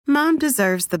Mom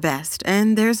deserves the best,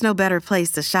 and there's no better place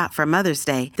to shop for Mother's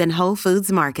Day than Whole Foods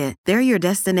Market. They're your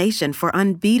destination for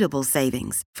unbeatable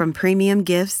savings, from premium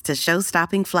gifts to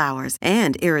show-stopping flowers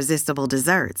and irresistible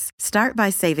desserts. Start by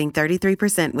saving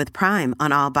 33% with Prime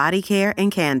on all body care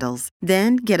and candles.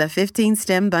 Then get a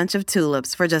 15-stem bunch of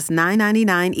tulips for just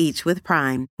 $9.99 each with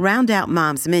Prime. Round out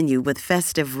Mom's menu with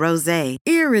festive rosé,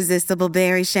 irresistible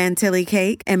berry chantilly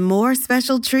cake, and more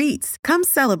special treats. Come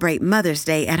celebrate Mother's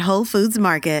Day at Whole Foods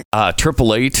Market.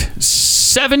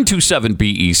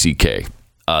 888-727-BECK,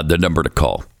 the number to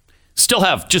call. Still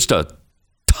have just a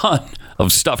ton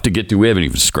of stuff to get to. We haven't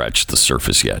even scratched the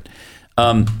surface yet.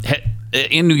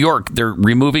 In New York, they're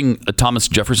removing a Thomas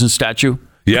Jefferson statue.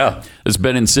 Yeah. It's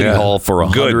been in City Hall for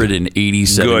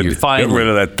 187 years. Finally. Get rid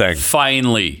of that thing.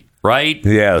 Finally, right?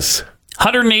 Yes.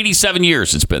 187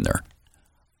 years it's been there.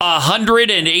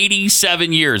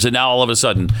 187 years. And now all of a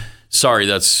sudden, sorry,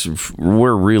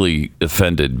 we're really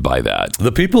offended by that.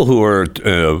 The people who are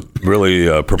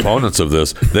really proponents of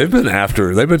this, they've been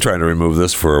trying to remove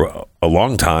this for a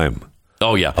long time.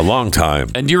 Oh, yeah. A long time.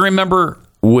 And do you remember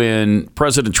when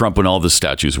President Trump, when all the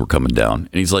statues were coming down,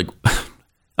 and he's like,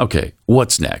 okay,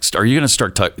 what's next? Are you going to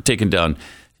start taking down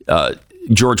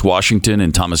George Washington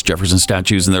and Thomas Jefferson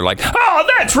statues? And they're like, oh,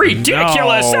 that's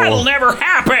ridiculous. No. That'll never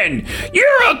happen.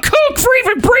 You're a kook for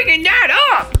even bringing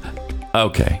that up.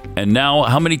 Okay. And now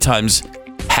how many times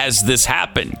has this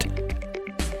happened?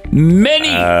 Many.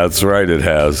 That's right, it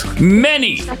has.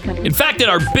 Many. In fact, in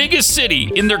our biggest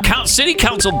city, in their city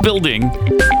council building,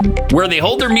 where they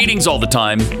hold their meetings all the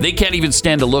time, they can't even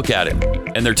stand to look at it,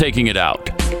 and they're taking it out.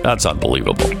 That's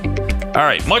unbelievable. All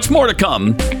right, much more to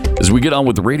come as we get on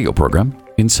with the radio program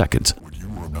in seconds. What you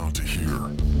are about to hear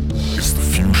is the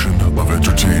fusion of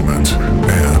entertainment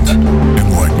and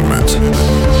enlightenment.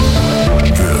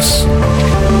 This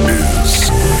is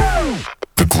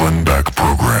the Glenn Beck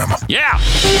Program. Yeah.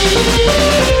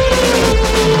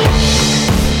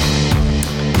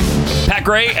 Pat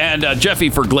Gray and Jeffy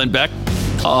for Glenn Beck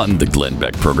on the Glenn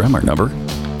Beck Program. Our number,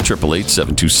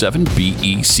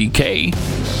 888-727-BECK.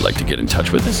 Like to get in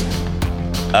touch with us?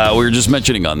 We were just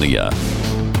mentioning on the, I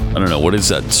don't know, what is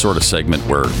that sort of segment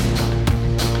where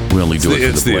we only do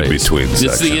it for the in-between section.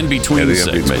 It's the in-between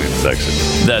segment. Section.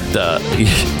 That the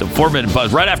 4-minute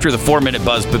buzz, right after the 4-minute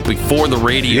buzz, but before the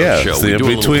radio show, we do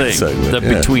a little thing. Segment. The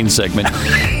between segment,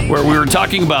 where we were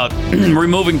talking about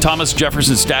removing Thomas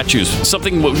Jefferson statues,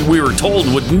 something we were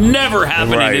told would never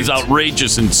happen and is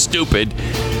outrageous and stupid.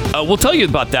 We'll tell you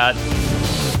about that.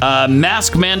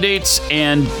 Mask mandates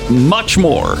and much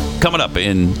more coming up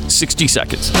in 60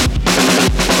 seconds.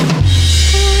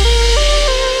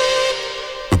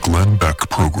 The Glenn Beck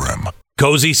Program.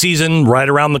 Cozy season right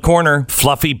around the corner.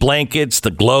 Fluffy blankets, the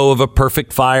glow of a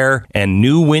perfect fire, and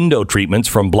new window treatments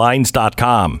from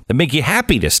Blinds.com that make you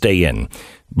happy to stay in.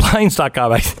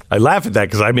 Blinds.com, I laugh at that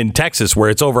because I'm in Texas where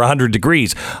it's over 100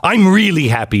 degrees. I'm really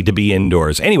happy to be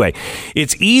indoors. Anyway,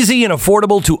 it's easy and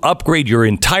affordable to upgrade your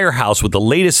entire house with the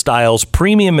latest styles,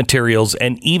 premium materials,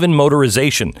 and even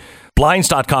motorization.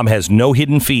 Blinds.com has no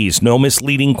hidden fees, no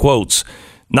misleading quotes.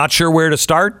 Not sure where to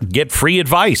start? Get free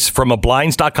advice from a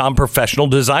Blinds.com professional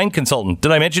design consultant.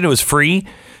 Did I mention it was free?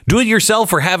 Do it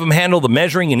yourself or have them handle the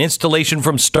measuring and installation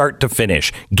from start to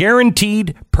finish.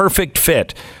 Guaranteed perfect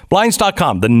fit.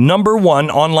 Blinds.com, the #1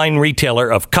 online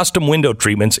retailer of custom window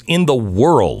treatments in the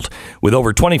world, with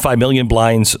over 25 million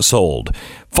blinds sold.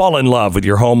 Fall in love with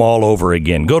your home all over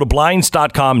again. Go to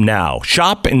Blinds.com now.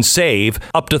 Shop and save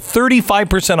up to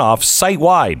 35% off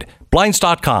site-wide.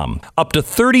 Blinds.com. Up to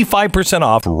 35%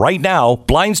 off right now.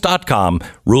 Blinds.com.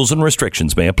 Rules and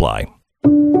restrictions may apply.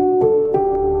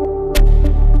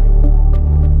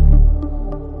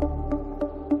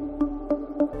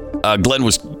 Glenn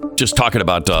was just talking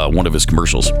about one of his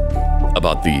commercials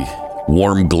about the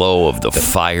warm glow of the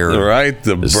fire. Right,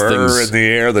 the burr in the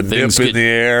air, the dip in the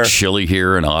air. Chilly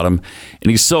here in autumn. And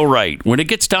he's so right. When it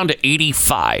gets down to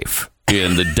 85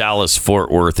 in the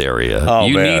Dallas-Fort Worth area,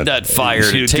 need that fire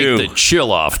to take the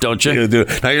chill off, don't you? You do.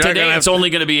 Now, today it's only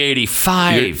going to be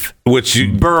 85. Which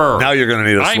now you're going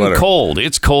to need a sweater. I'm cold.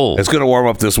 It's cold. It's going to warm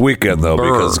up this weekend, though,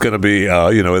 because it's going to be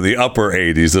in the upper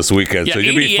 80s this weekend. Yeah, so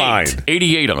you'll be fine.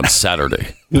 88 on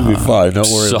Saturday. You'll be fine. Don't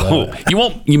worry about it.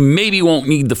 You maybe won't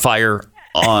need the fire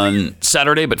on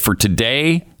Saturday, but for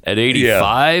today at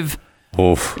 85,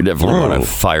 you definitely want to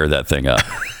fire that thing up.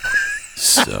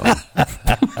 So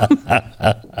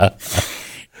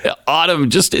autumn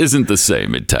just isn't the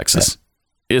same in Texas,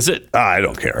 is it? I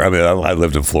don't care. I mean, I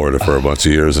lived in Florida for a bunch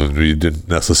of years, and we didn't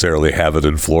necessarily have it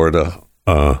in Florida.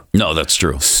 No, that's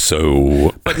true.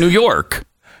 So, but New York,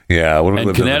 Yeah, when we And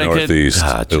lived in the Connecticut,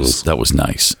 Northeast, that was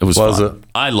nice. It was it? fun.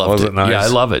 I loved Was it. it nice? Yeah, I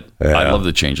love it. Yeah. I love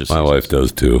the changes. My wife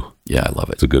does too. Yeah, I love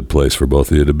it. It's a good place for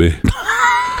both of you to be.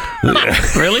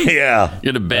 Really? Yeah.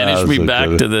 You're going to banish me back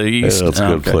to the east? Yeah, it's a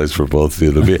good place for both of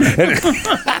you to be.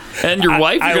 And your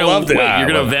wife? I loved it. You're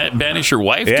going to banish your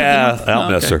wife? Yeah,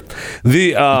 I'll miss her.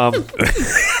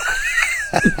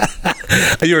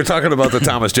 You were talking about the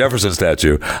Thomas Jefferson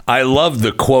statue. I love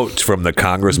the quotes from the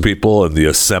Congress people and the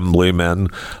assemblymen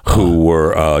who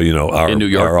were, in New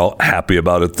York. are all happy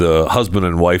about it. The husband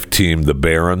and wife team, the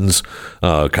Barons,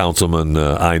 Councilman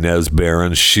Inez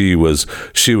Barron, she was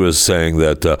saying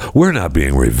that we're not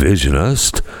being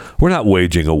revisionist. We're not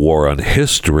waging a war on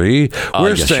history.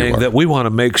 We're yes, saying you are. that we want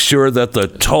to make sure that the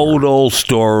total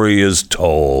story is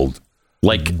told.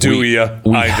 Like, Do you,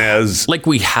 Inez? Like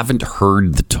we haven't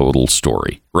heard the total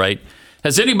story, right?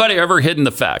 Has anybody ever hidden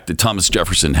the fact that Thomas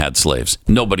Jefferson had slaves?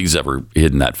 Nobody's ever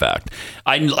hidden that fact.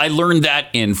 I learned that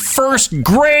in first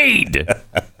grade.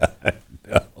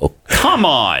 No. Come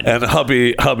on. And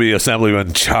hubby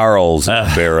Assemblyman Charles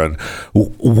Barron,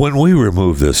 when we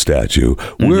remove this statue,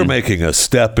 we're making a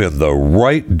step in the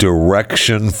right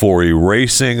direction for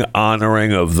erasing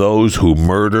honoring of those who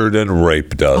murdered and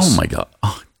raped us. Oh, my God.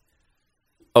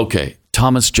 Okay,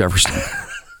 Thomas Jefferson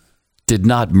did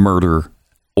not murder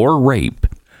or rape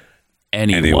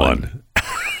anyone.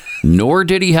 Nor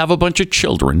did he have a bunch of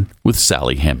children with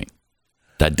Sally Heming.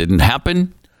 That didn't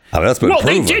happen. Oh, that's been proven.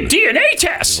 They did DNA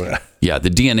tests. Yeah, the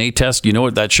DNA test, you know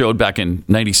what that showed back in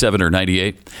 97 or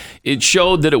 98? It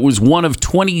showed that it was one of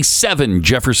 27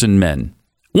 Jefferson men.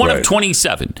 One of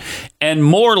 27. And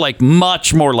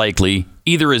much more likely,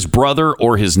 either his brother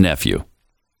or his nephew.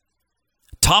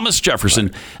 Thomas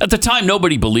Jefferson, at the time,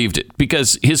 nobody believed it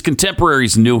because his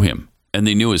contemporaries knew him and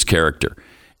they knew his character.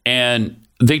 And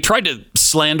they tried to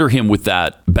slander him with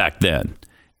that back then.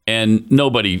 And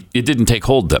it didn't take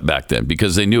hold back then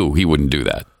because they knew he wouldn't do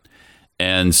that.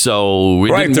 And so it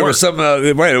didn't there work. was some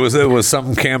it was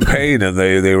some campaign and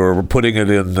they were putting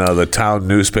it in the town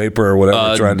newspaper or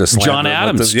whatever, trying to slander John him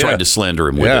Adams tried to slander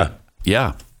him with it.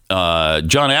 Yeah.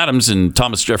 John Adams and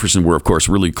Thomas Jefferson were, of course,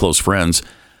 really close friends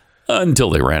until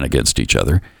they ran against each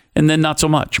other, and then not so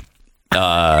much.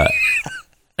 And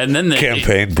then the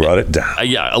campaign brought it down.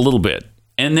 A little bit.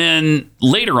 And then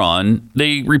later on,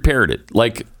 they repaired it.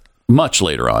 Like much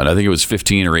later on, I think it was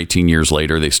 15 or 18 years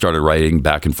later, they started writing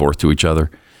back and forth to each other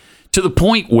to the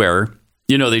point where,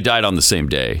 they died on the same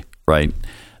day, right?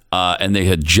 And they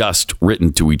had just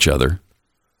written to each other.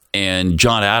 And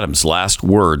John Adams' last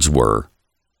words were,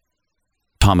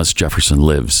 "Thomas Jefferson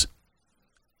lives."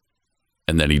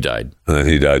 And then he died. And then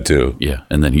he died too. Yeah,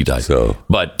 and then he died.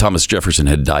 But Thomas Jefferson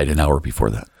had died an hour before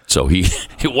that. So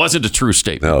it wasn't a true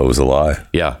statement. No, it was a lie.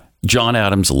 Yeah. John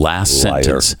Adams' last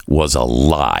sentence was a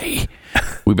lie.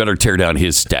 We better tear down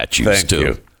his statues, Thank too.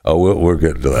 you. Oh, we're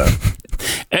getting to that.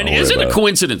 And is it a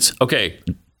coincidence? Okay,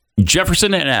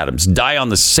 Jefferson and Adams die on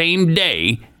the same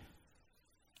day.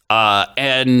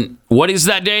 And what is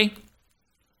that day?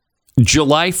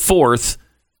 July 4th,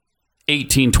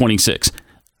 1826.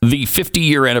 The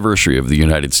 50-year anniversary of the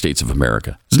United States of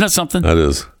America. Isn't that something? That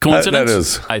is. Coincidence? That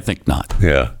is. I think not.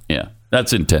 Yeah. Yeah,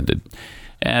 that's intended.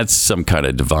 That's some kind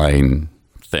of divine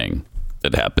thing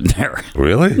that happened there.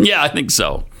 Really? Yeah, I think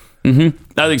so. I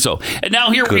think so. And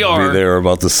now here we are. Be there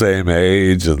about the same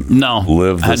age and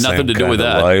live the had same nothing to do kind with of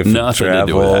that. life. Nothing and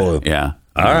to do with travel. that. Yeah.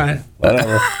 All right.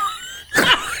 Whatever.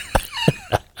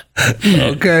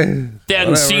 Okay. They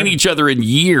hadn't seen each other in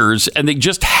years, and they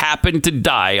just happened to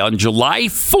die on July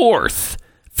 4th,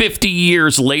 50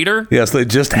 years later. Yes, they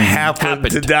just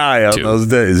happened to die on those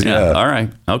days. Yeah. All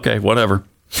right. Okay, whatever.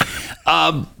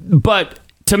 But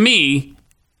to me,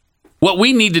 what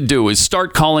we need to do is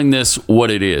start calling this what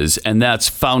it is, and that's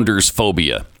founders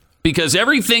phobia. Because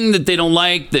everything that they don't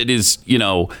like that is,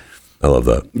 I love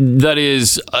that. That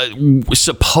is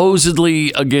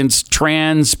supposedly against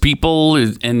trans people,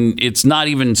 and it's not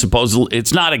even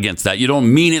it's not against that. You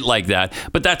don't mean it like that,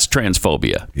 but that's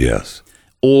transphobia. Yes.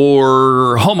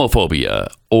 Or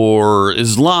homophobia, or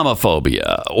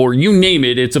Islamophobia, or you name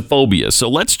it, it's a phobia. So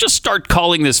let's just start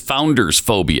calling this founders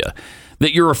phobia.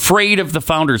 That you're afraid of the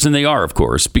founders, and they are, of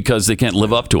course, because they can't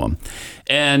live up to them.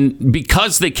 And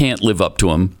because they can't live up to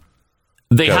them,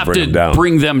 they have to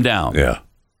bring them down. Yeah.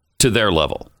 To their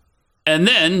level. And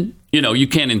then, you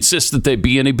can't insist that they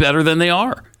be any better than they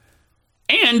are.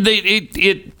 And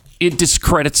it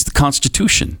discredits the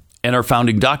Constitution and our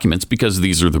founding documents because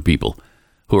these are the people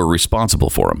who are responsible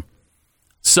for them.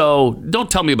 So don't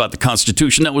tell me about the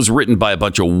Constitution that was written by a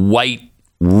bunch of white,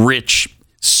 rich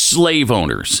slave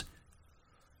owners.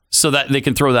 so that they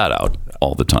can throw that out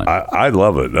all the time. I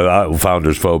love it.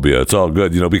 Founder's phobia. It's all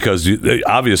good, because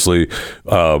obviously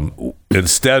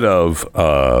instead of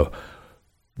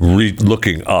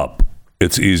looking up,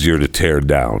 it's easier to tear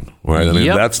down, right? I mean,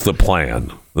 that's the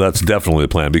plan. That's definitely the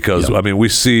plan because, I mean, we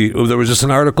see, there was just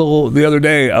an article the other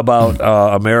day about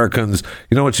Americans.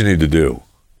 You know what you need to do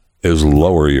is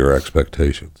lower your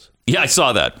expectations. Yeah, I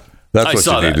saw that. That's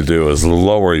what you need to do is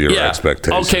lower your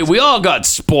expectations. Okay, we all got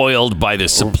spoiled by the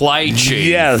supply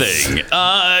chain thing.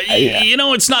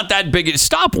 It's not that big.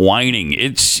 Stop whining.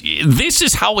 This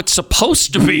is how it's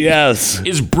supposed to be. Yes.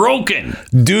 It's broken.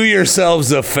 Do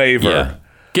yourselves a favor. Yeah.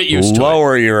 Get used to it.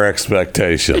 Lower your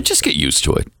expectations. Just get used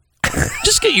to it.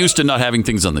 Just get used to not having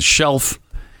things on the shelf.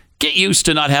 Get used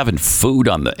to not having food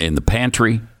in the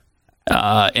pantry,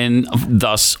 and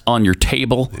thus on your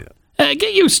table. Yeah.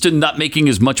 Get used to not making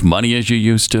as much money as you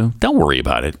used to. Don't worry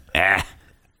about it.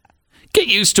 Get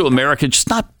used to America just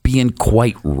not being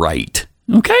quite right.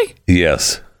 Okay?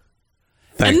 Yes.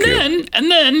 Thank you. And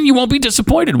then you won't be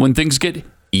disappointed when things get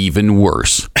even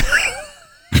worse.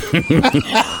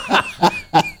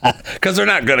 Because they're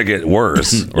not going to get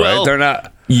worse, right? Well, they're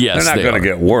not. Yes, they're not going to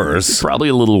get worse. Probably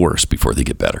a little worse before they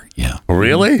get better. Yeah.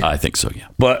 Really? I think so. Yeah.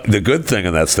 But the good thing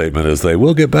in that statement is they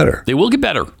will get better. They will get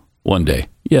better one day.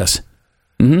 Yes.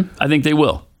 I think they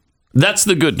will. That's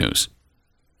the good news.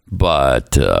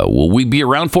 But will we be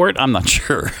around for it? I'm not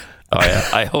sure.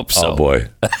 I hope so. Oh, boy.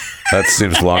 That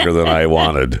seems longer than I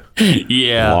wanted.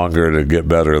 Yeah. Longer to get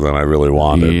better than I really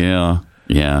wanted. Yeah.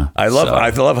 Yeah. I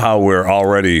love how we're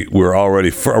already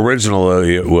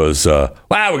originally it was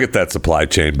we'll get that supply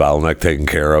chain bottleneck taken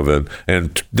care of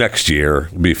and next year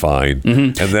be fine.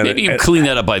 And then maybe you clean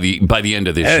that up by the end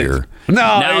of this year. No,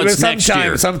 now it's next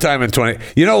year. Sometime in 20.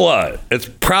 You know what? It's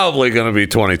probably going to be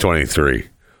 2023.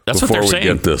 That's what they're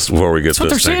saying. Before we get That's what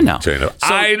this they're saying now.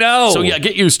 I know. So yeah,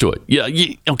 get used to it. Yeah.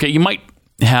 You might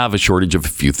have a shortage of a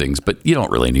few things, but you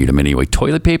don't really need them anyway.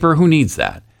 Toilet paper, who needs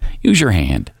that? Use your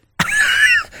hand.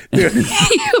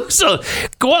 So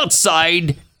go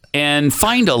outside and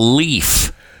find a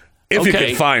leaf. If you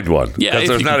can find one. Yeah, because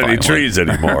there's not any trees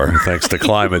anymore, thanks to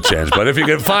climate change. But if you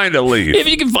can find a leaf. If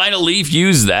you can find a leaf,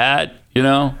 use that.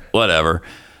 Whatever.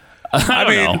 I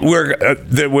mean, we're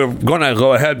going to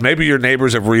go ahead. Maybe your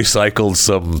neighbors have recycled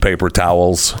some paper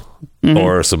towels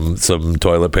or some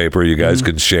toilet paper you guys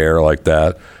can share like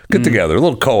that. Get together, a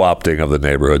little co-opting of the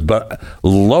neighborhood, but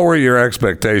lower your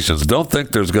expectations. Don't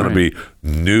think there's going to be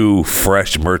new,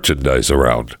 fresh merchandise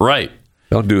around. Right.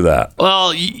 Don't do that.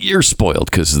 Well, you're spoiled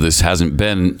because this hasn't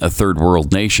been a third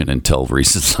world nation until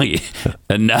recently.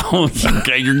 And now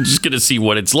you're just going to see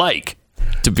what it's like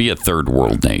to be a third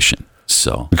world nation.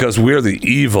 So because we're the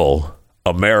evil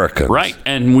Americans. Right.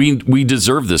 And we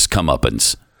deserve this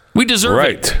comeuppance. We deserve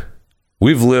it.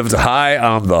 We've lived high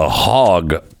on the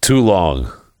hog too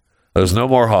long. There's no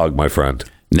more hog, my friend.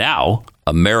 Now,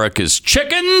 America's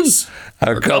chickens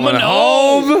are coming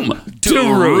home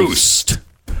to roost.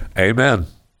 Amen.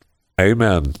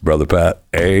 Amen, Brother Pat.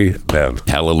 Amen.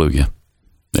 Hallelujah.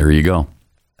 There you go.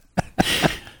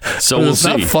 So we'll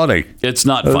see. It's not funny. It's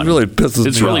not funny. It really pisses me off.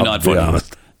 It's really not funny. To be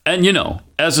honest. And,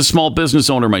 as a small business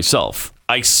owner myself,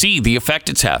 I see the effect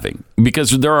it's having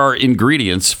because there are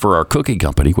ingredients for our cookie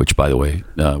company, which, by the way,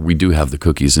 we do have the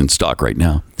cookies in stock right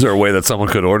now. Is there a way that someone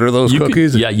could order those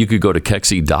cookies? You could go to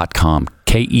keksi.com,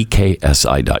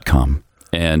 KEKSI.com,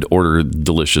 and order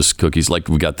delicious cookies. Like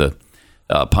we got the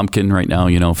pumpkin right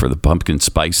now, for the pumpkin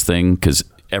spice thing, because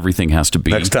everything has to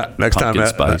be next time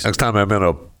spice. Next time I'm in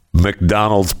a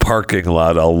McDonald's parking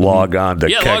lot, I'll log on to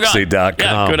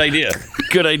keksi.com. Yeah,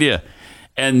 good idea.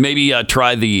 And maybe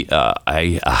try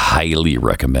I highly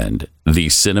recommend the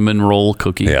cinnamon roll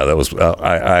cookie. Yeah, that was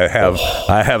I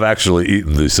have actually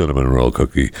eaten the cinnamon roll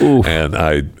cookie. Ooh. And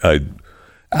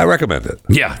I recommend it.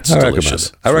 Yeah, it's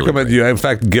delicious. I recommend you. In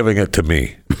fact, giving it to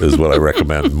me is what I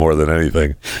recommend more than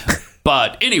anything.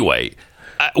 But anyway,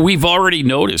 we've already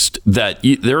noticed that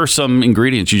there are some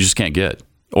ingredients you just can't get.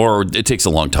 Or it takes a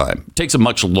long time. It takes a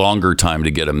much longer time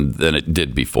to get them than it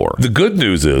did before. The good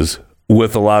news is,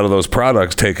 with a lot of those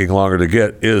products taking longer to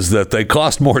get, is that they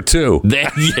cost more too.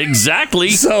 Exactly.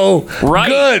 So,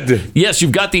 good. Yes,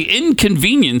 you've got the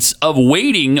inconvenience of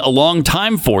waiting a long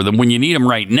time for them when you need them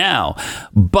right now.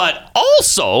 But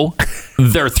also,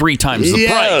 they're 3 times the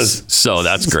price. So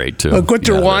that's great too. Well, quit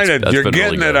your whining. You're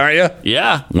getting really it, aren't you?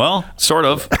 Yeah, well, sort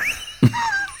of.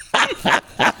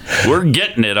 We're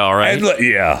getting it, all right.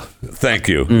 Yeah, thank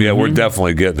you. Mm-hmm. Yeah, we're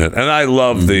definitely getting it. And I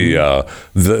love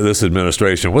this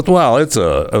administration.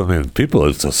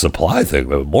 It's a supply thing.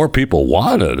 More people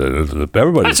want it.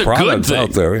 Everybody's products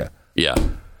out there. Yeah.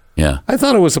 Yeah. I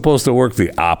thought it was supposed to work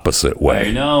the opposite way.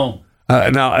 I know.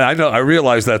 Now, I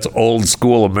realize that's old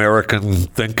school American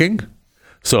thinking.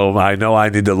 So I know I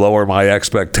need to lower my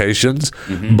expectations.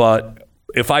 But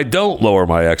if I don't lower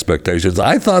my expectations,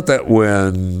 I thought that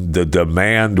when the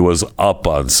demand was up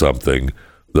on something,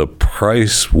 the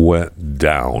price went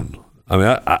down. I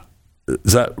mean,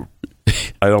 is that...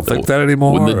 I don't think that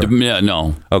anymore.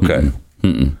 No. Okay.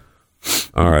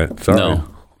 All right. Sorry. No.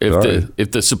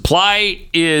 If the supply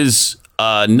is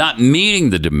not meeting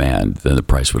the demand, then the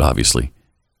price would obviously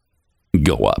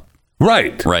go up.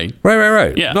 Right. Right.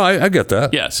 Yeah. No, I get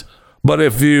that. Yes. But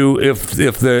if you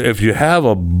have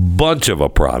a bunch of a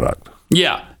product,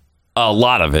 yeah, a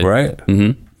lot of it, right,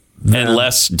 and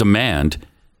less demand,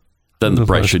 then the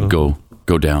price should go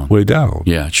down. Way down.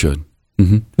 Yeah, it should.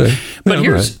 Okay. But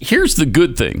Yeah, here's the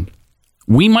good thing.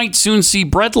 We might soon see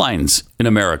bread lines in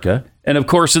America. And of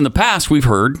course, in the past, we've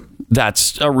heard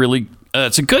that's a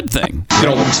good thing. You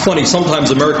know, it's funny.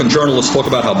 Sometimes American journalists talk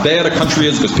about how bad a country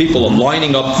is because people are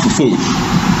lining up for food.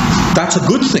 That's a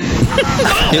good thing.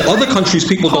 In other countries,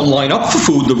 people don't line up for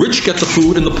food. The rich get the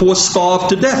food and the poor starve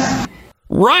to death.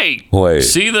 Right. Wait.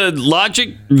 See the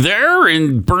logic there?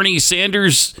 In Bernie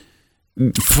Sanders,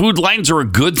 food lines are a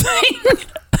good thing?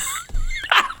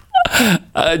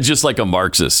 Just like a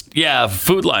Marxist. Yeah,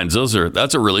 food lines,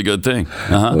 that's a really good thing.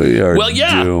 We are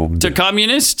doomed. To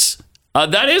communists,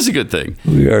 that is a good thing.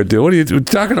 We are doomed. What are you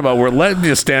talking about? We're letting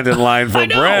you stand in line for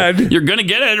bread. You're going to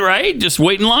get it, right? Just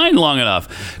wait in line long enough.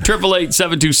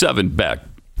 888-727-BECK.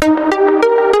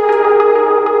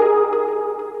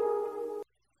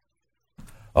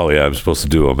 Oh, yeah, I'm supposed to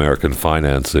do American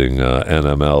financing,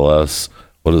 NMLS.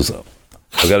 What is that?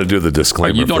 I got to do the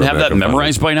disclaimer. You don't have that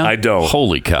memorized by now? I don't.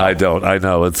 Holy cow. I don't. I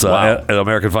know. It's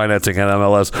American Financing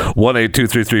NMLS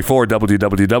 182334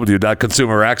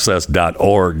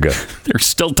 www.consumeraccess.org. There's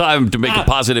still time to make a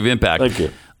positive impact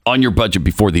on your budget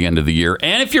before the end of the year.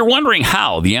 And if you're wondering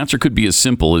how, the answer could be as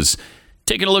simple as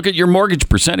taking a look at your mortgage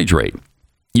percentage rate.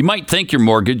 You might think your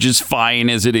mortgage is fine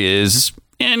as it is,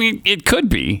 and it could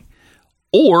be.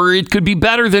 Or it could be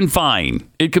better than fine.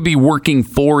 It could be working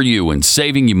for you and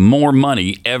saving you more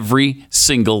money every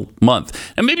single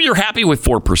month. And maybe you're happy with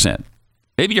 4%.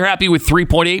 Maybe you're happy with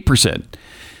 3.8%.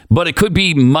 But it could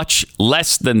be much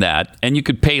less than that, and you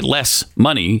could pay less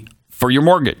money for your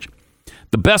mortgage.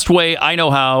 The best way I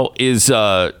know how is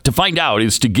to find out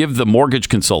is to give the mortgage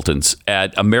consultants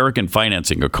at American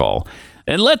Financing a call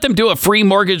and let them do a free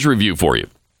mortgage review for you.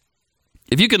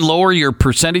 If you can lower your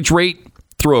percentage rate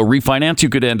through a refinance, you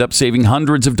could end up saving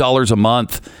hundreds of dollars a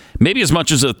month, maybe as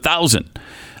much as $1,000.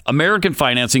 American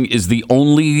Financing is the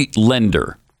only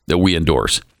lender that we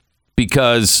endorse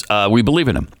because we believe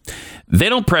in them. They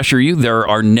don't pressure you. There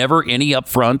are never any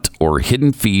upfront or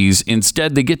hidden fees.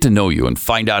 Instead, they get to know you and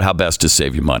find out how best to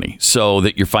save you money so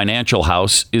that your financial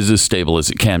house is as stable as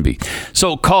it can be.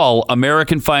 So call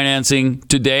American Financing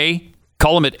today.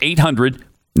 Call them at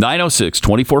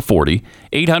 800-906-2440,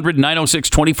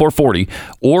 800-906-2440,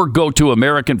 or go to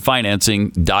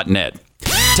AmericanFinancing.net.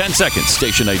 10 seconds,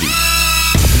 station ID.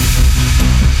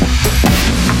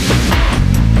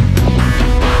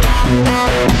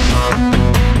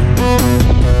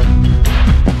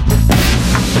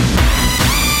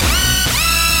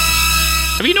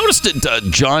 Have you noticed that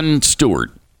Jon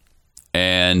Stewart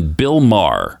and Bill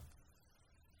Maher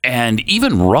and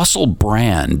even Russell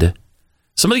Brand,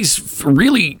 some of these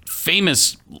really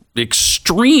famous,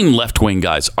 extreme left-wing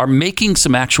guys, are making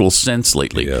some actual sense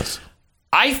lately? Yes.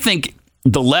 I think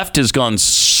the left has gone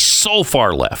so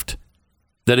far left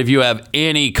that if you have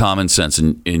any common sense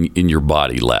in your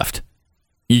body left,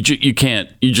 you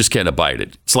just can't abide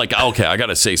it. It's like, okay, I got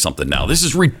to say something now. This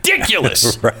is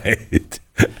ridiculous. Right.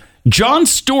 Jon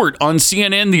Stewart on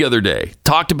CNN the other day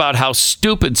talked about how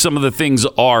stupid some of the things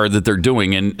are that they're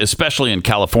doing, and especially in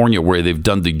California where they've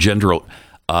done the gender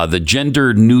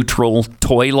neutral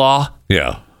toy law.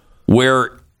 Yeah.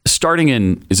 Where starting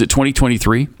in, is it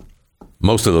 2023?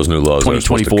 Most of those new laws are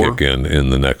supposed to kick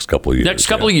in the next couple of years. Next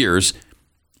couple of years,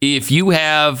 if you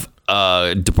have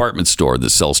a department store that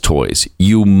sells toys,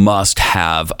 you must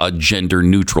have a gender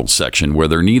neutral section where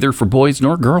they're neither for boys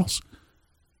nor girls,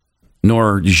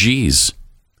 nor G's,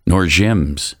 nor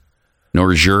Jims,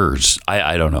 nor Jers.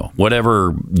 I don't know.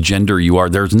 Whatever gender you are,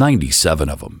 there's 97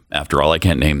 of them. After all, I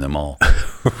can't name them all.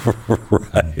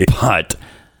 Right.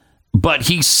 But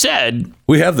he said...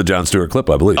 We have the Jon Stewart clip,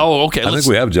 I believe. Oh, okay. I think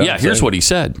we have Jon. Yeah, here's what he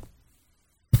said.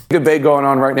 Debate going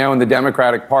on right now in the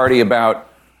Democratic Party about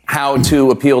how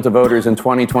to appeal to voters in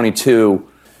 2022.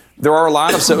 There are a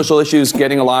lot of social issues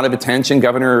getting a lot of attention.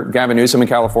 Governor Gavin Newsom in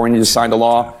California just signed a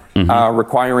law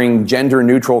requiring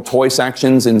gender-neutral toy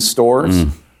sections in stores.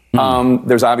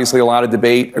 There's obviously a lot of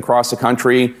debate across the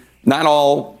country, not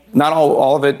all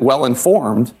of it well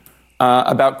informed,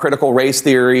 about critical race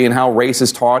theory and how race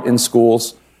is taught in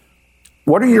schools.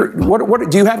 What do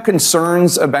you have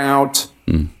concerns about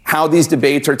how these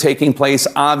debates are taking place?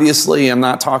 Obviously, I'm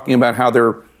not talking about how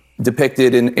they're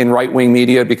depicted in right-wing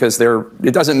media, because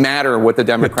it doesn't matter what the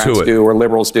Democrats do or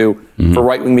liberals do for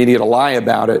right-wing media to lie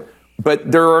about it.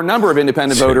 But there are a number of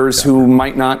independent voters who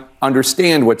might not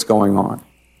understand what's going on.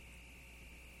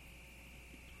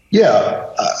 Yeah.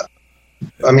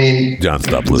 I mean, John,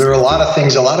 stop there are a lot of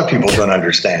things a lot of people don't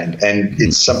understand, and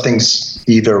it's something's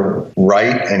either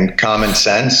right and common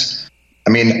sense.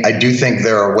 I mean, I do think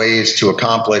there are ways to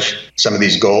accomplish some of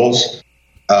these goals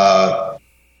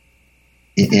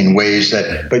in ways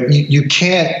but you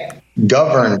can't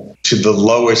govern to the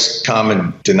lowest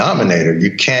common denominator.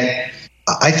 You can't.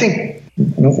 I think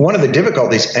one of the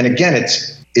difficulties, and again,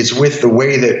 it's with the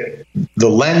way that the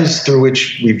lens through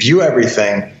which we view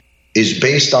everything is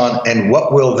based on, and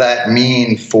what will that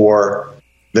mean for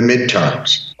the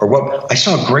midterms? Or what? I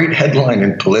saw a great headline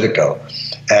in Politico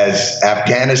as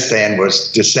Afghanistan was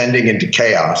descending into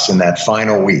chaos in that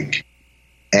final week.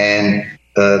 And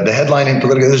the headline in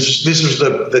Politico, this was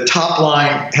the top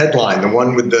line headline, the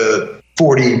one with the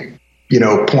 40,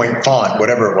 point font,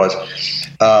 whatever it was.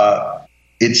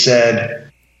 It said,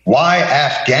 "Why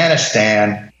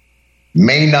Afghanistan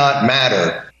may not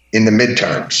matter in the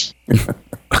midterms."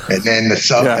 And then the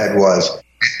subhead was,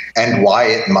 "And why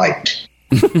it might."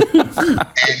 I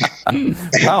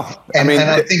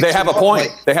think they have a point.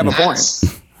 They have a point.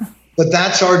 But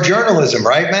that's our journalism,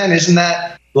 right, man? Isn't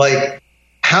that like,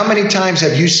 how many times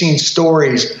have you seen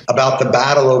stories about the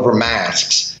battle over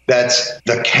masks? That's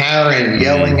the Karen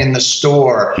yelling in the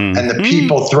store and the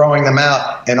people throwing them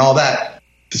out and all that.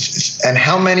 And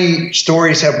how many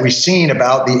stories have we seen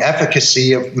about the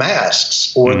efficacy of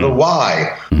masks or the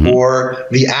why or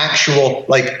the actual,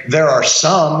 like, there are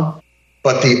some,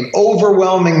 but the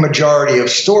overwhelming majority of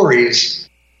stories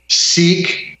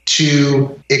seek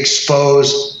to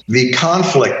expose the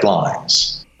conflict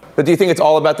lines. But do you think it's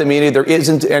all about the media? There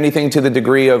isn't anything to the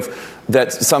degree of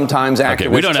that sometimes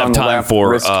activists we don't have time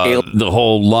for the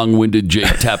whole long-winded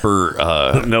Jake Tapper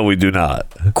no, we do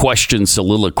not. question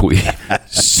soliloquy.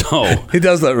 So He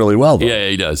does that really well, though. yeah,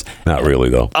 he does. Not really,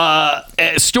 though.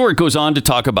 Stewart goes on to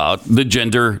talk about the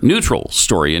gender-neutral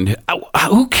story, and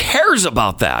who cares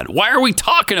about that? Why are we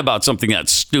talking about something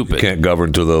that's stupid? Can't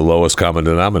govern to the lowest common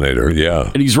denominator.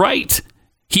 Yeah. And he's right.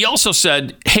 He also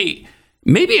said, hey,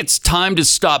 maybe it's time to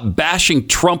stop bashing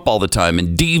Trump all the time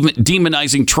and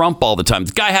demonizing Trump all the time.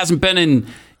 The guy hasn't been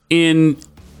in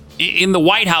the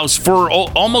White House for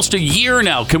almost a year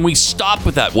now. Can we stop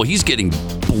with that? Well, he's getting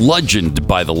bludgeoned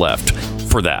by the left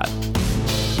for that.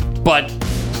 But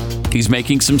he's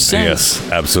making some sense.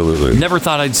 Yes, absolutely. Never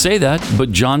thought I'd say that,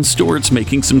 but Jon Stewart's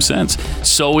making some sense.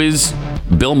 So is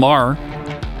Bill Maher.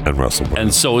 And Russell Brand.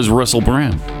 And so is Russell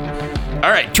Brand. All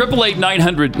right,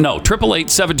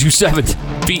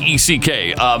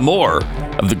 888-727-BECK. More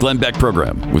of the Glenn Beck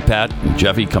program with Pat and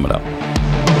Jeffy coming up.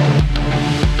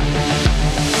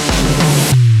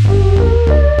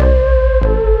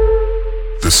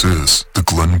 This is the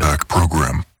Glenn Beck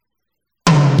program.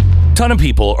 A ton of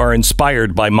people are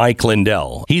inspired by Mike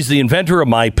Lindell. He's the inventor of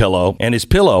MyPillow, and his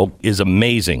pillow is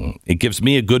amazing. It gives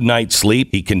me a good night's sleep.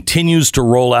 He continues to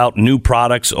roll out new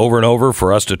products over and over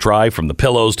for us to try, from the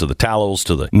pillows to the towels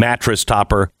to the mattress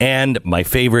topper, and my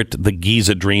favorite, the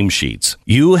Giza Dream Sheets.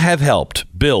 You have helped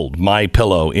build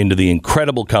MyPillow into the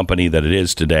incredible company that it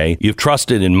is today. You've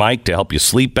trusted in Mike to help you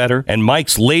sleep better, and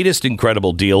Mike's latest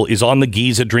incredible deal is on the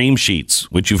Giza Dream Sheets,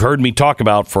 which you've heard me talk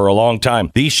about for a long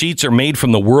time. These sheets are made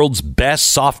from the world's best,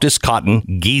 softest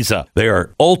cotton, Giza. They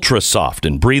are ultra soft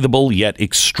and breathable, yet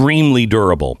extremely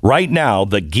durable. Right now,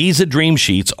 the Giza Dream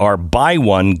Sheets are buy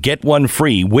one, get one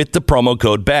free with the promo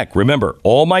code BECK. Remember,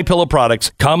 all MyPillow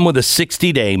products come with a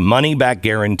 60-day money-back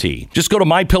guarantee. Just go to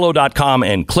MyPillow.com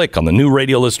and click on the new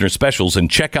radio listener specials and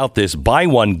check out this buy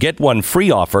one, get one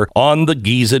free offer on the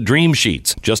Giza Dream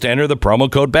Sheets. Just enter the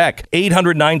promo code BECK.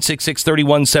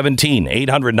 800-966-3117.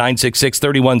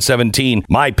 800-966-3117.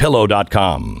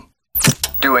 MyPillow.com.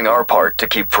 Doing our part to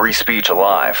keep free speech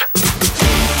alive.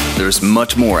 There's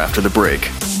much more after the break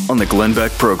on the Glenn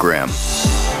Beck program.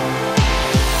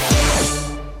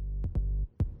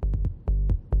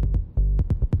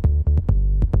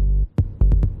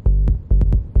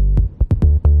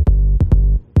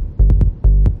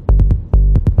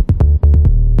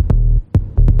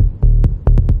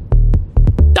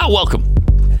 Welcome.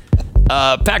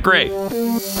 Pat Gray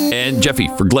and Jeffy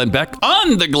for Glenn Beck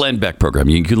on the Glenn Beck program.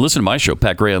 You can listen to my show,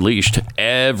 Pat Gray Unleashed,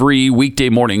 every weekday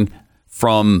morning,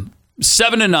 from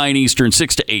 7 to 9 Eastern,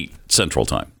 6 to 8 Central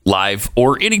Time, live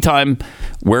or anytime,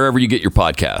 wherever you get your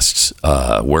podcasts,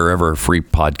 wherever free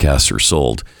podcasts are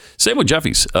sold. Same with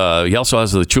Jeffy's. He also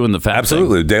has the Chewing the Fat.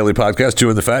 Absolutely. Thing. Daily podcast,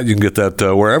 Chewing the Fat. You can get that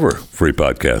wherever free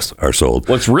podcasts are sold.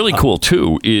 What's really cool,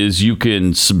 too, is you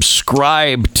can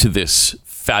subscribe to this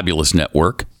fabulous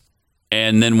network.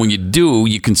 And then when you do,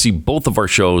 you can see both of our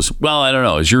shows. Well, I don't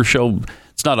know. Is your show...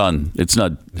 It's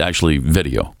not actually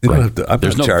video. Right?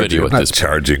 There's no video at this point.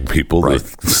 Charging people to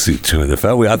see Chewing the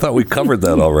Fat. I thought we covered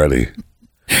that already.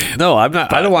 No, I'm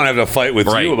not. I don't want to have a fight with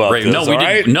you about this. No, we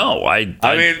didn't. No,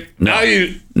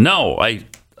 I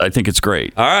think it's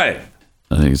great. All right.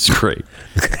 I think it's great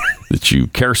that you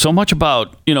care so much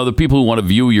about, the people who want to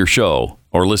view your show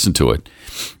or listen to it,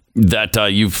 that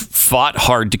you've fought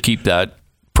hard to keep that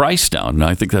price down. And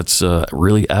I think that's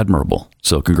really admirable.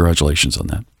 So congratulations on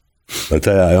that. I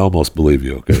tell you, I almost believe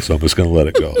you. Okay, so I'm just going to let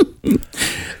it go.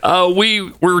 We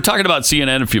were talking about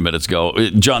CNN a few minutes ago.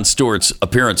 Jon Stewart's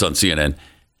appearance on CNN.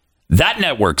 That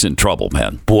network's in trouble,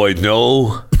 man. Boy,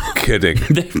 no kidding.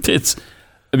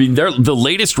 The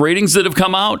latest ratings that have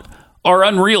come out are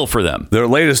unreal for them. Their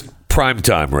latest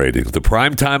primetime ratings, the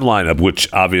primetime lineup,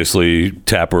 which obviously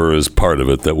Tapper is part of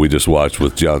it, that we just watched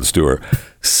with Jon Stewart,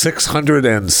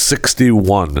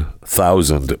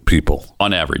 661,000 people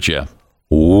on average. Yeah.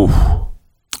 Ooh.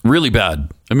 Really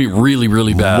bad. Really,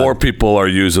 really bad. More people are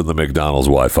using the McDonald's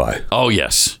Wi-Fi. Oh,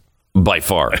 yes. By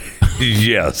far.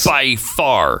 Yes. By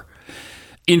far.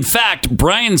 In fact,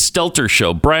 Brian Stelter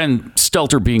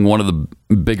being one of the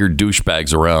bigger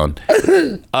douchebags around,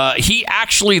 he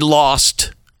actually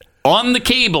lost on the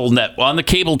cable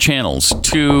channels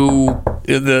to...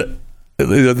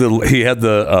 He had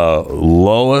the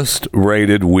lowest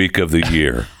rated week of the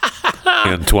year.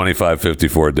 In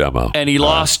 2554 demo. And he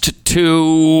lost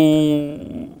to...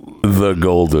 The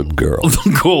Golden Girls.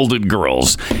 The Golden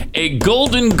Girls. A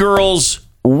Golden Girls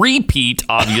repeat,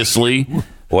 obviously.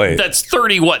 Wait. That's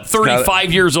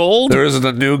 35 years old? There isn't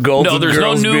a new Golden Girls. No, there's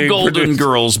no new Golden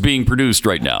Girls being produced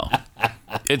right now.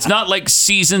 It's not like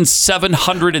season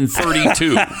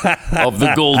 732 of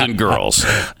The Golden Girls.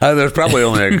 There's probably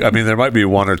only... there might be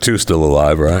one or two still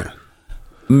alive, right?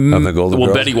 On the Golden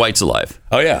Girls? Betty White's alive.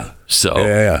 Oh, yeah. So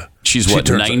yeah. She's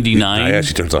 99? Yeah,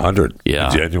 she turns 100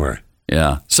 in January.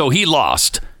 Yeah. So he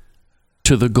lost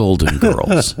to the Golden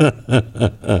Girls. That's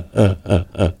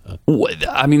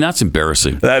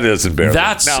embarrassing. That is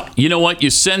embarrassing. You know what? You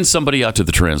send somebody out to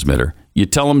the transmitter. You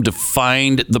tell them to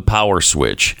find the power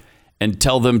switch and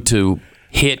tell them to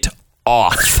hit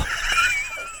off.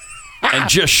 And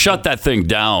just shut that thing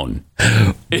down.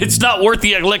 It's not worth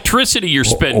the electricity you're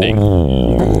spending.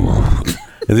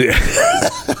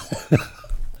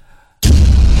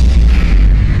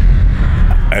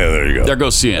 There you go. There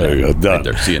goes CNN. There you go. Done. Right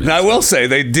there, CNN. Now, I will say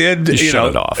they did, shut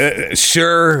it off.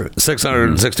 Sure,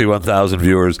 661,000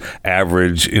 viewers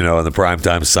average, in the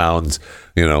primetime sounds,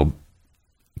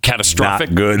 catastrophic.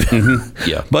 Not good. Mm-hmm.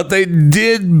 Yeah. But they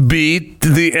did beat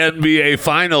the NBA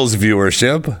Finals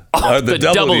viewership. The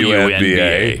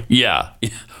WNBA. Yeah.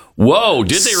 Whoa,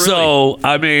 did they really? So,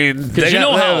 they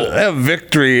have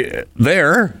victory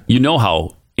there. You know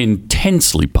how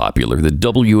intensely popular the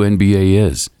WNBA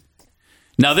is.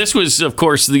 Now, this was, of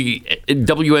course, the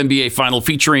WNBA final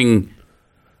featuring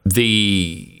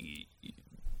the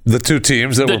two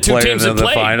teams that were playing in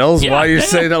the finals. Yeah. Why are you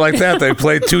saying it like that? They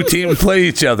played two teams play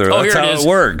each other. That's how it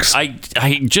works. I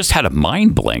just had a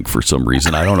mind blank for some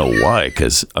reason. I don't know why,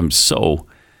 because I'm so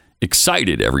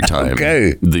excited every time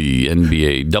the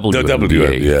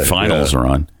WNBA finals are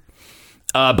on.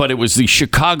 But it was the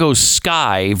Chicago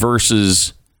Sky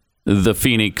versus the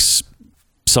Phoenix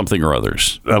something or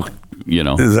others.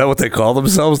 Is that what they call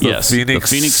themselves? The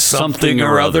Phoenix something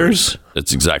or others.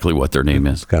 That's exactly what their name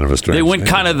is. Kind of a strange They went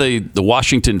name. kind of the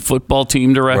Washington football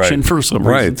team direction for some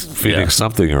reason. Right. Phoenix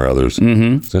something or others.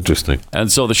 Mm-hmm. It's interesting.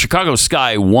 And so the Chicago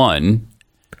Sky won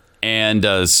and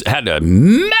had a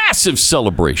massive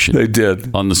celebration. They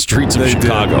did. On the streets of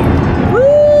Chicago.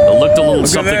 It looked a little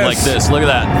something like this. Look at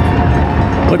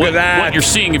that. Look at that. What you're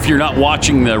seeing, if you're not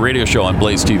watching the radio show on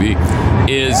Blaze TV,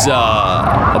 is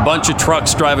a bunch of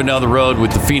trucks driving down the road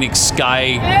with the Phoenix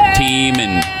Sky team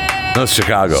and that's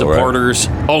Chicago supporters.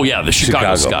 Right? Oh yeah, the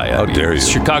Chicago Sky. How dare you?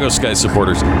 Chicago Sky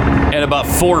supporters, and about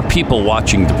 4 people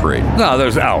watching the parade. No,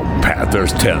 there's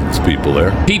tens people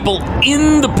there. People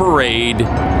in the parade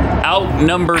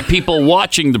outnumber people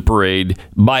watching the parade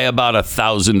by about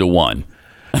 1,000 to 1.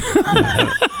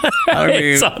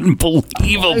 It's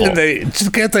unbelievable.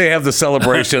 Can't they have the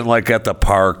celebration like at the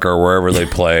park or wherever they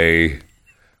play,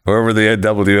 wherever the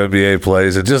WNBA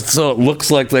plays? It just so it looks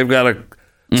like they've got a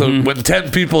So when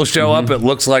 10 people show up, it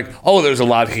looks like, oh, there's a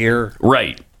lot here.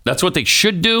 Right. That's what they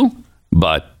should do,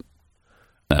 but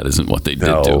that isn't what they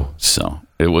did do. So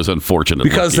it was unfortunate.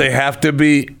 Because they have to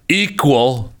be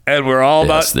equal, and we're all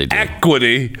about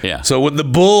equity. Yeah. So when the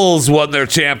Bulls won their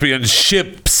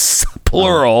championships,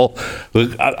 plural,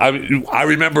 I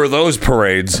remember those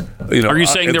parades. Are you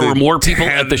saying there were more people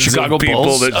at the Chicago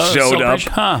Bulls that showed up?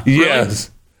 Huh, yes.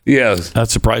 Really? Yes.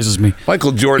 That surprises me.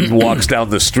 Michael Jordan walks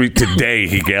down the street today.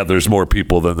 He gathers more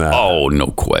people than that. Oh, no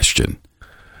question.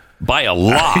 By a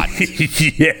lot.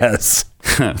 Yes.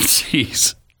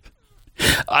 Jeez.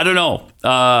 I don't know.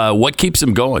 What keeps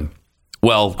them going?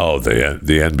 Well, the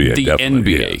NBA. The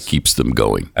NBA keeps them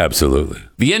going. Absolutely.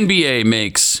 The NBA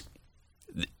makes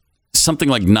something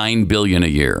like $9 billion a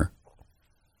year.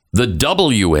 The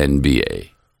WNBA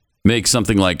makes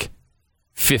something like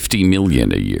 $50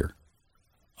 million a year.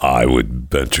 I would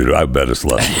venture. I bet it's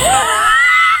less than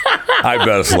that. I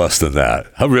bet it's less than that.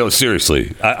 Really,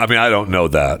 seriously. I mean, I don't know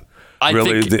that. I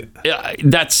think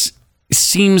that's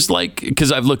seems like,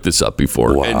 because I've looked this up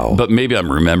before. Wow. But maybe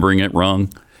I'm remembering it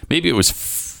wrong. Maybe it was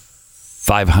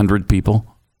 500 people.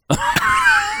 Or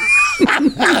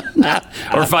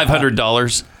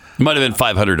 $500. It might have been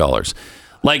 $500.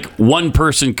 Like one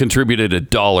person contributed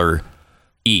 $1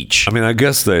 each. I mean, I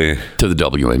guess to the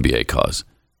WNBA cause.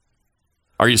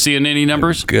 Are you seeing any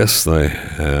numbers? I guess they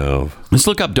have. Let's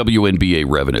look up WNBA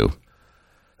revenue.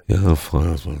 Yeah,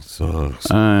 sucks.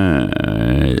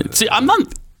 See, I'm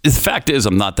not. The fact is,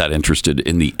 I'm not that interested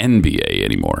in the NBA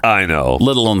anymore. I know.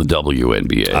 Let alone the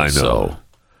WNBA. I know. So,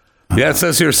 yeah, it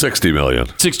says here $60 million.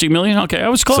 $60 million? Okay, I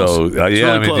was close. So,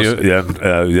 yeah,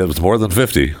 really it was more than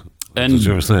 50. And that's what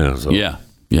you were saying. So yeah.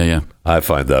 I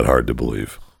find that hard to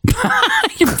believe.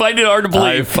 You find it hard to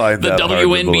believe. I find the that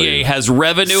WNBA has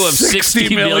revenue of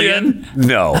 $60 million?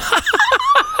 No.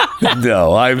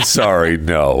 No, I'm sorry.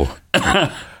 No.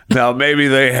 Now, maybe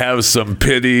they have some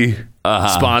pity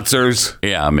sponsors.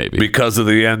 Yeah, maybe. Because of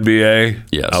the NBA?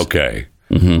 Yes. Okay.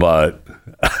 But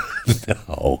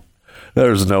no,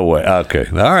 there's no way. Okay.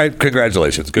 All right.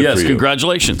 Congratulations. Good for you. Yes,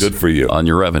 congratulations. Good for you. On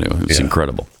your revenue. It's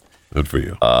incredible. Good for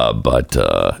you. But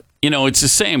it's the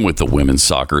same with the women's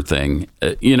soccer thing.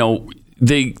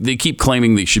 They keep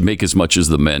claiming they should make as much as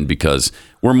the men because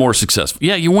we're more successful.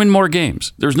 Yeah, you win more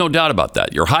games. There's no doubt about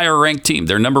that. You're a higher ranked team.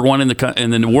 They're number one in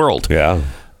the world. Yeah.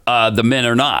 The men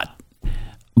are not.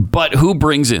 But who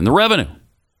brings in the revenue?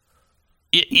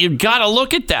 You got to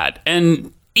look at that.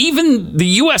 And even the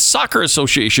U.S. Soccer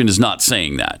Association is not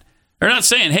saying that. They're not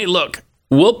saying, hey, look,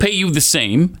 we'll pay you the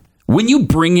same when you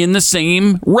bring in the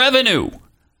same revenue.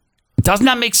 Doesn't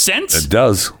that make sense? It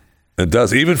does. It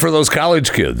does. Even for those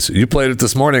college kids. You played it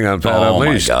this morning on Pat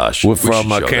Unleashed. Oh, my gosh. From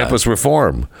Campus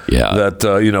Reform. Yeah. That,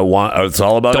 it's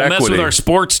all about equity. Don't mess with our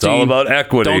sports team. It's all about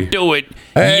equity. Don't do it.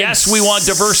 Yes, we want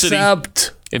diversity.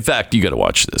 In fact, you got to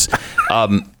watch this.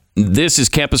 This is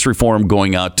Campus Reform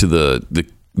going out to the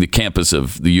campus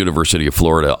of the University of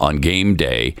Florida on game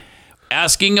day,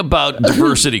 asking about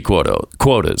diversity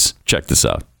quotas. Check this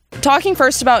out. Talking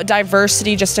first about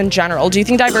diversity just in general, do you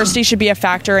think diversity should be a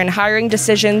factor in hiring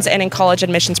decisions and in college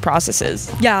admissions processes?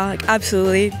 Yeah,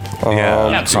 absolutely.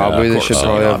 Probably they should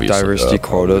have diversity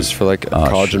quotas for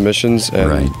college admissions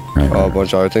and a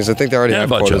bunch of other things. I think they already have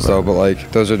quotas though, but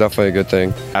those are definitely a good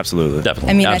thing. Absolutely.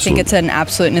 Definitely. I mean, I think it's an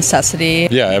absolute necessity.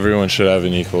 Yeah, everyone should have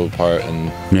an equal part in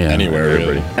anywhere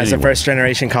really. As a first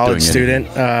generation college student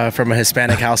from a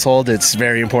Hispanic household, it's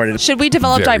very important. Should we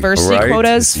develop diversity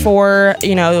quotas for,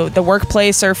 the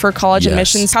workplace or for college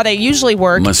admissions? How they usually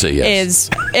work is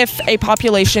if a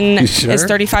population is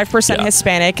 35%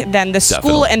 Hispanic, then the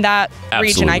school in that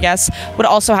region, I guess, would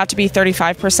also have to be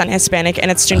 35% Hispanic in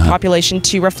its student population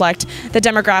to reflect the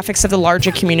demographics of the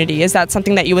larger community. Is that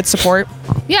something that you would support?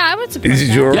 Yeah, I would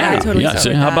support that. Totally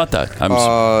how about that?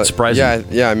 I'm surprised.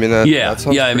 Yeah, I mean,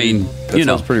 that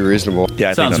sounds pretty reasonable. Yeah,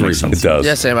 I think that makes sense. It does.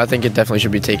 Yeah, Sam, I think it definitely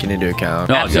should be taken into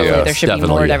account. Absolutely. There should be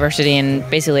more diversity in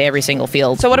basically every single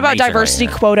field. So what about diversity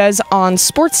quotas on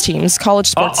sports teams, college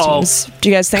sports teams? Do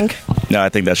you guys think? No, I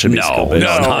think that should be skill-based.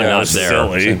 No, not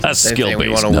there. That's skill-based. We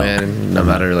want to win no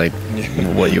matter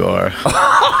what you are.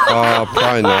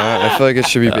 Probably not. I feel like it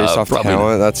should be based off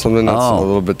talent. That's something that's a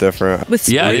little bit different. With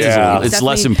sports, it's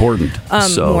less important.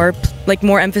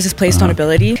 More emphasis placed on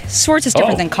ability. Sports is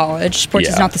different than college. Sports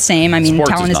is not the same. I mean,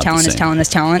 talent is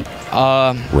talent.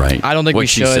 Right. I don't think we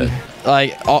should.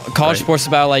 College sports is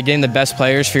about getting the best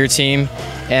players for your team,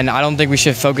 and I don't think we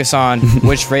should focus on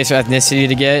which race or ethnicity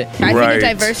to get. I think a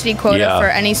diversity quota for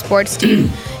any sports team,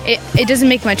 it doesn't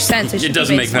make much sense. It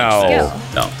doesn't make much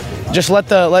sense. No. Just let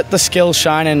the skills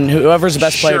shine, and whoever's the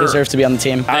best player deserves to be on the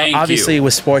team. Obviously,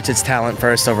 with sports, it's talent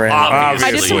first over anything.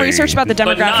 I did some research about the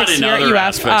demographics here at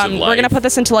UF. We're going to put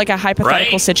this into like a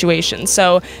hypothetical situation.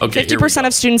 So 50%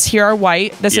 of students here are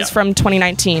white. This is from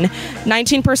 2019.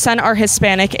 19% are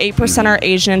Hispanic, 8% are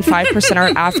Asian, and 5%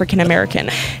 are African American.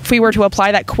 If we were to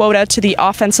apply that quota to the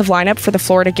offensive lineup for the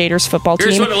Florida Gators football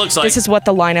team, what it looks like. This is what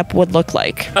the lineup would look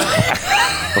like.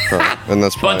 Okay. And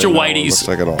that's bunch of whiteys,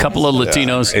 a couple of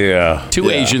Latinos, two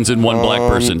Asians, and one black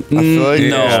person. I feel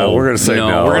like we're going to say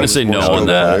no. We're going to say no on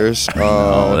that.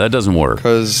 No, that doesn't work.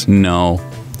 Because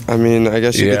I mean, I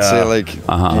guess you could say like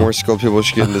more skilled people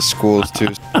should get into schools too.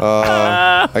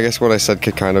 I guess what I said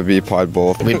could kind of be applied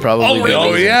both. We'd probably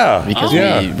because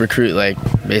we recruit like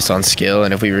based on skill,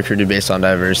 and if we recruited based on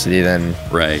diversity,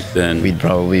 then we'd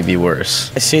probably be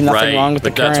worse. I see nothing wrong with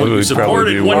the current. That's what we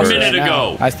supported 1 minute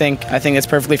ago. I think it's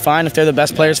perfectly fine. If they're the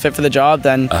best players fit for the job,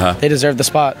 then they deserve the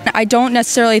spot. I don't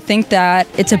necessarily think that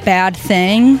it's a bad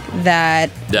thing that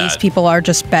these people are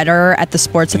just better at the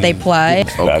sports that they play.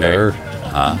 Better.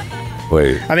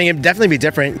 Wait. I mean, it'd definitely be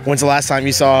different. When's the last time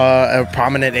you saw a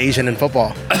prominent Asian in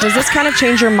football? Does this kind of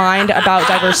change your mind about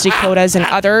diversity quotas in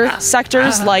other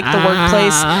sectors, like the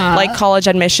workplace, like college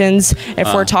admissions?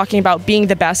 If we're talking about being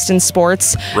the best in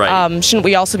sports, shouldn't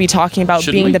we also be talking about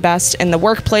being the best in the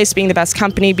workplace, being the best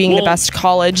company, being the best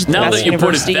college, the best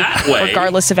university,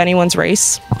 regardless of anyone's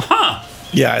race?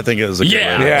 Yeah, I think it was a good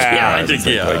way. I think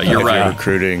like, you're if right. You're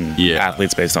recruiting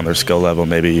athletes based on their skill level.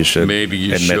 Maybe you should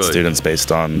admit students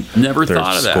based on their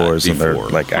scores and their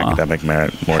like academic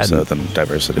merit more so than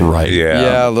diversity. Right.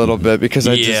 Yeah, a little bit because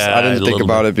I didn't think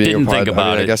about it being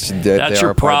applied. I guess you did. That's they your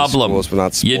are applied to problem. schools, but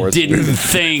not sports. You didn't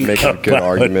think. Make a good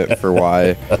argument for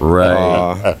why.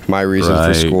 My reason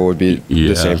for school would be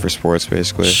the same for sports,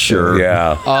 basically. Sure.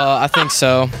 Yeah. I think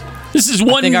so. This is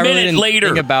 1 minute I really didn't later.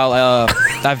 Think about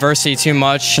diversity too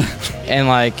much and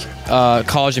like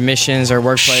college admissions or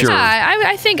workplace. Sure.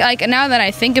 I think like now that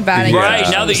I think about it, right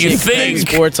now that you think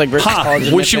sports like versus college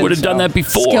admissions, wish you would have done that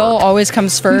before. Skill always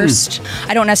comes first.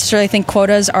 I don't necessarily think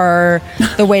quotas are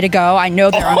the way to go. I know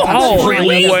they're unconstitutional.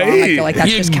 Really? I feel like that's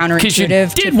just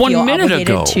counterintuitive to feel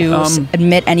obligated to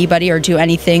admit anybody or do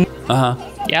anything.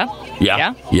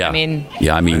 Yeah. I mean, you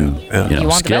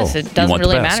want the best. It doesn't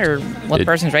really matter what the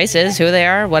person's race is, who they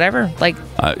are, whatever. Like,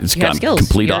 it's you have skills.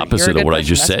 Complete opposite of what I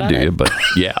just said to you, but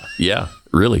yeah,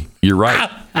 really, you're right.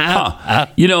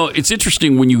 It's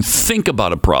interesting when you think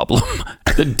about a problem,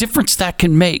 the difference that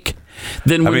can make.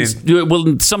 Then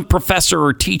when some professor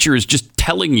or teacher is just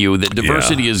telling you that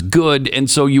diversity is good, and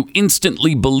so you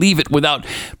instantly believe it without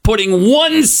putting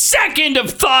 1 second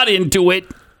of thought into it.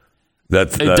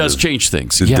 It does change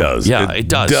things. It does. Yeah, it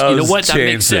does. You know what? That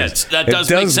makes sense. That does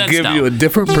make sense now. It does give you a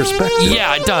different perspective.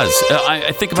 Yeah, it does.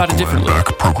 I think about it differently. Beck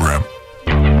program.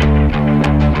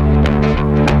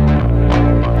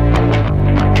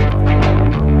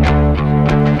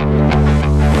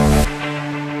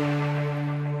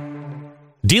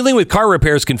 Dealing with car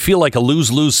repairs can feel like a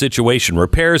lose-lose situation.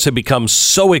 Repairs have become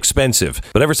so expensive.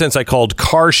 But ever since I called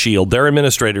CarShield, their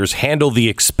administrators handle the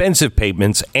expensive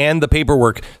payments and the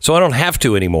paperwork, so I don't have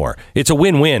to anymore. It's a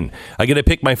win-win. I get to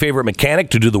pick my favorite mechanic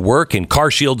to do the work, and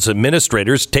CarShield's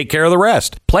administrators take care of the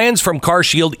rest. Plans from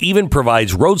CarShield even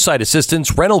provides roadside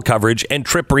assistance, rental coverage, and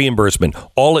trip reimbursement,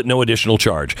 all at no additional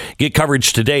charge. Get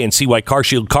coverage today and see why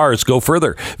CarShield cars go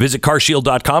further. Visit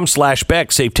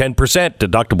carshield.com/Beck. Save 10%.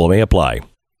 Deductible may apply.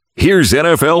 Here's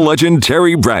NFL legend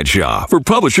Terry Bradshaw for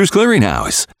Publishers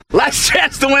Clearinghouse. Last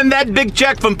chance to win that big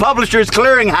check from Publishers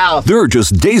Clearinghouse. There are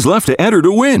just days left to enter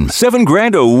to win.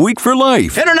 $7,000 a week for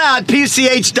life. Enter now at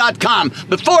PCH.com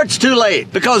before it's too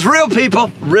late, because real people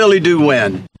really do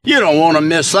win. You don't want to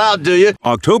miss out, do you?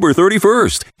 October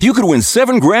 31st. You could win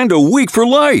 $7,000 a week for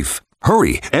life.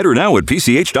 Hurry. Enter now at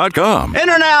PCH.com.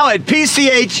 Enter now at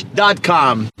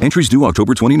PCH.com. Entries due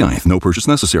October 29th. No purchase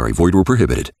necessary. Void where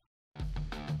prohibited.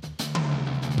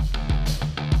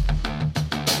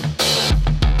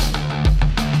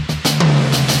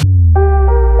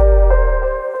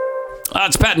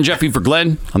 It's Pat and Jeffy for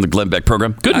Glenn on the Glenn Beck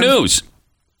program. Good news.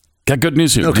 Got good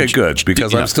news here. Okay, good,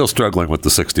 because I'm still struggling with the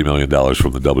 $60 million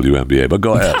from the WNBA, but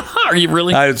go ahead. Are you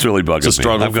really? It's really bugging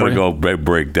me. I'm going to go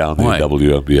break down the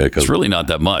WNBA. It's really not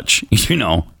that much.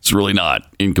 It's really not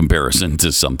in comparison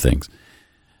to some things.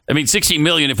 I mean, $60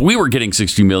 million, if we were getting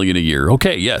 $60 million a year,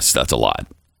 okay, yes, that's a lot.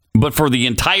 But for the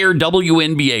entire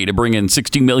WNBA to bring in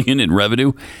 $60 million in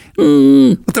revenue,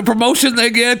 the promotion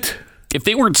they get, if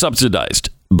they weren't subsidized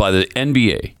by the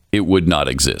NBA, it would not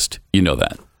exist. You know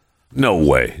that. No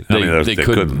way. They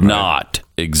could not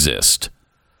exist.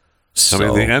 So,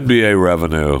 the NBA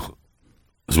revenue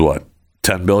is what,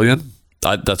 $10 billion?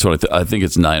 That's what I think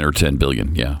it's 9 or 10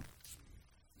 billion. Yeah.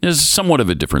 There's somewhat of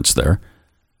a difference there.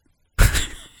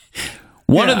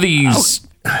 One of these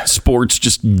sports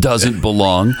just doesn't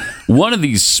belong. One of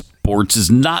these sports is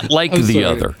not like the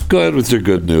other. Go ahead with your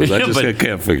good news. I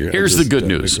can't figure it out. Here's the good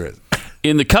news.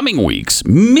 In the coming weeks,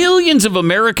 millions of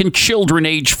American children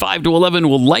aged 5 to 11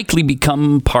 will likely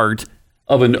become part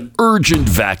of an urgent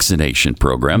vaccination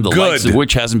program, the likes of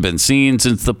which hasn't been seen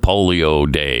since the polio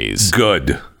days.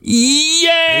 Good. Yay!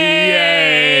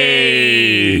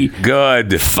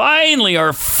 Good. Finally,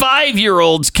 our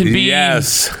 5-year-olds can be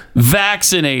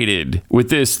vaccinated with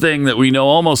this thing that we know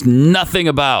almost nothing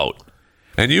about.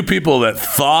 And you people that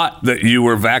thought that you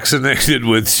were vaccinated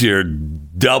with your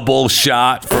double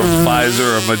shot from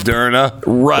Pfizer or Moderna,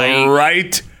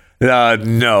 right?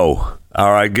 No.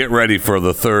 All right, get ready for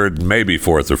the third, maybe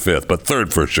fourth or fifth, but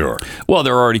third for sure. Well,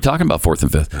 they're already talking about fourth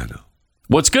and fifth. I know.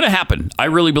 What's going to happen, I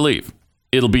really believe,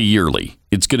 it'll be yearly.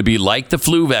 It's going to be like the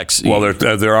flu vaccine. Well,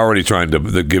 they're already trying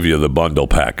to give you the bundle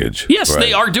package. Yes,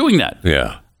 they are doing that.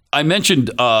 Yeah. I mentioned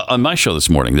on my show this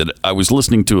morning that I was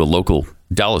listening to a local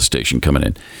Dallas station coming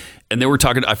in, and they were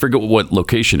talking, I forget what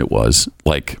location it was,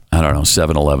 like, I don't know,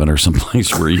 7-Eleven or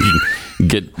someplace where you can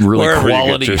get really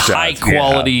high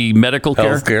quality medical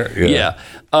care. Healthcare, yeah.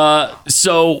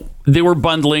 So they were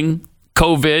bundling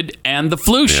COVID and the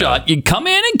flu shot. You come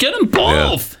in and get them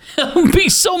both. Yeah. It would be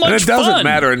so much fun. And it doesn't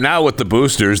matter. Now with the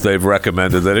boosters, they've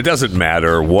recommended that it doesn't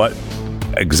matter what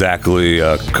exactly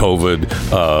COVID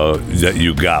that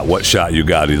you got, what shot you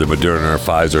got, either Moderna or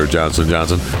Pfizer or Johnson &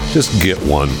 Johnson. Just get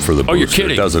one for the booster. Oh, you're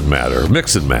kidding. It doesn't matter.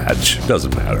 Mix and match.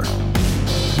 Doesn't matter.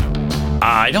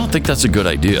 I don't think that's a good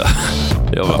idea.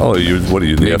 What are you,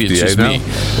 the Maybe FDA it's just now? me.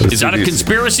 Is that a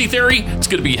conspiracy theory? It's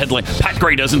going to be headline. Pat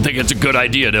Gray doesn't think it's a good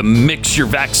idea to mix your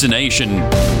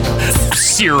vaccination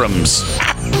serums.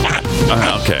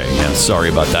 Okay, yeah, sorry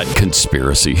about that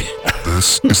conspiracy.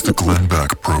 This is the Glenn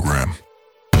Beck Program.